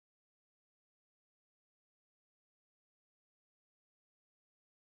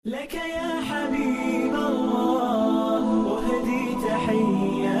لك يا حبيب الله وهدي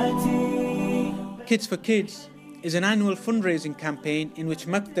تحياتي. Kidz for Kidz is an annual fundraising campaign in which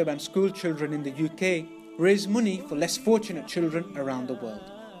Maktab and schoolchildren in the UK raise money for less fortunate children around the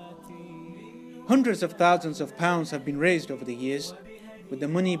world. Hundreds of thousands of pounds have been raised over the years, with the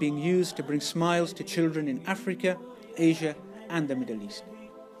money being used to bring smiles to children in Africa, Asia and the Middle East.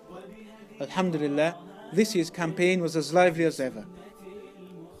 Alhamdulillah, this year's campaign was as lively as ever.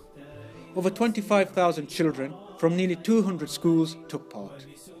 Over 25,000 children from nearly 200 schools took part.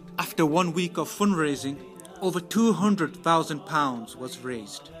 After 1 week of fundraising, over £200,000 was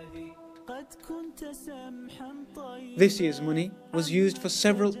raised. This year's money was used for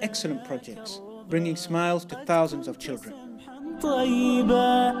several excellent projects, bringing smiles to thousands of children.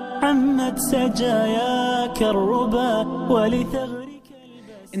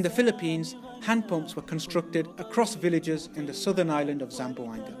 In the Philippines, hand pumps were constructed across villages in the southern island of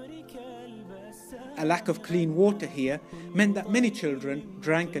Zamboanga. A lack of clean water here meant that many children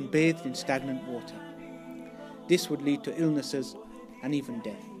drank and bathed in stagnant water. This would lead to illnesses and even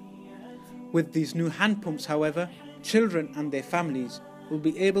death. With these new hand pumps, however, children and their families will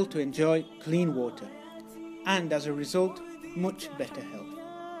be able to enjoy clean water and, as a result, much better health.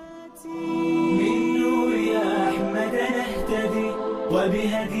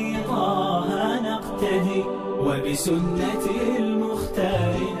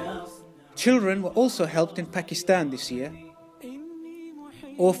 Children were also helped in Pakistan this year.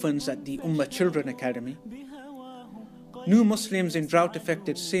 Orphans at the Ummah Children Academy, new Muslims in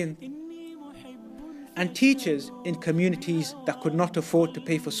drought-affected Sindh, and teachers in communities that could not afford to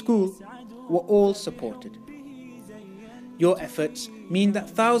pay for school were all supported. Your efforts mean that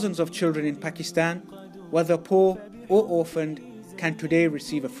thousands of children in Pakistan, whether poor or orphaned, can today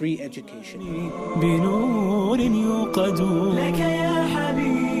receive a free education.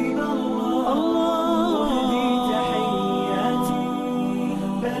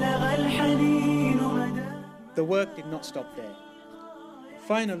 The work did not stop there.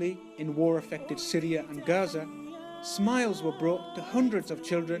 Finally, in war-affected Syria and Gaza, smiles were brought to hundreds of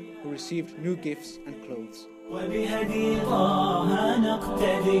children who received new gifts and clothes.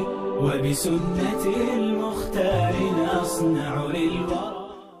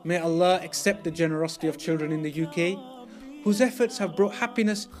 May Allah accept the generosity of children in the UK, whose efforts have brought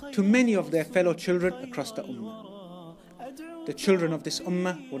happiness to many of their fellow children across the Ummah. The children of this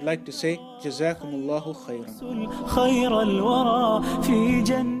Ummah would like to say, Jazakumullahu khairan.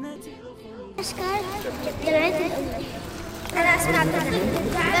 أنا أسمع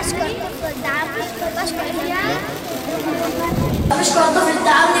بشكر الطفل الدعمني بشكر إياه بشكر الطفل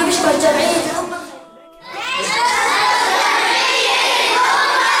الدعمني بشكر جمعية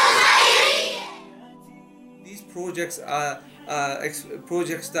These projects are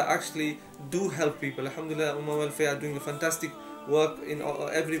projects that actually do help people. Alhamdulillah, Ummah Welfare are doing a fantastic work in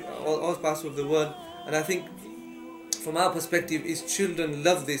all parts of the world, and I think from our perspective is children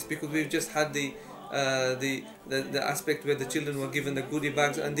love this because we've just had the aspect where the children were given the goodie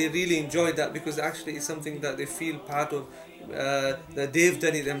bags, and they really enjoyed that because actually it's something that they feel part of, that they've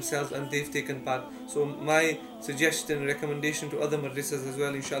done it themselves and they've taken part. So my suggestion, recommendation to other madrasas as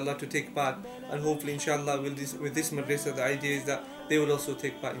well, inshallah, to take part, and hopefully inshallah with this madrasa the idea is that they will also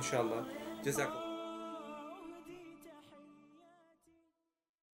take part, inshallah. Jazakallah.